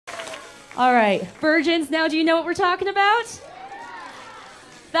All right, virgins, now do you know what we're talking about?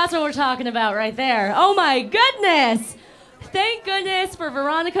 That's what we're talking about right there. Oh my goodness! Thank goodness for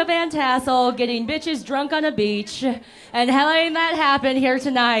Veronica Van Tassel getting bitches drunk on a beach and letting that happen here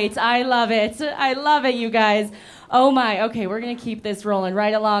tonight. I love it. I love it, you guys. Oh my, okay, we're gonna keep this rolling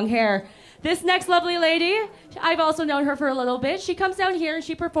right along here. This next lovely lady, I've also known her for a little bit. She comes down here and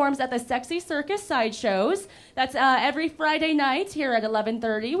she performs at the Sexy Circus sideshows. That's every Friday night here at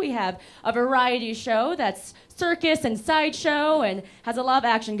 11:30. We have a variety show that's circus and sideshow and has a lot of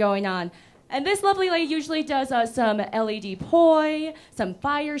action going on. And this lovely lady usually does some LED poi, some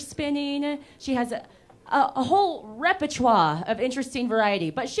fire spinning. She has a whole repertoire of interesting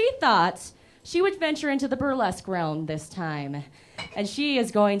variety. But she thought she would venture into the burlesque realm this time. And she is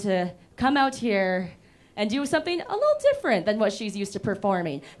going to come out here and do something a little different than what she's used to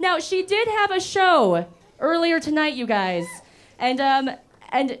performing. Now, she did have a show earlier tonight, you guys.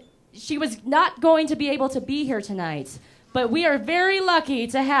 And she was not going to be able to be here tonight. But we are very lucky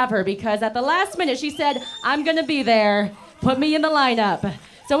to have her because at the last minute she said, I'm going to be there. Put me in the lineup.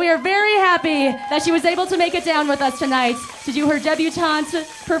 So we are very happy that she was able to make it down with us tonight to do her debutante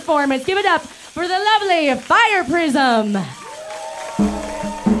performance. Give it up for the lovely FirePrism.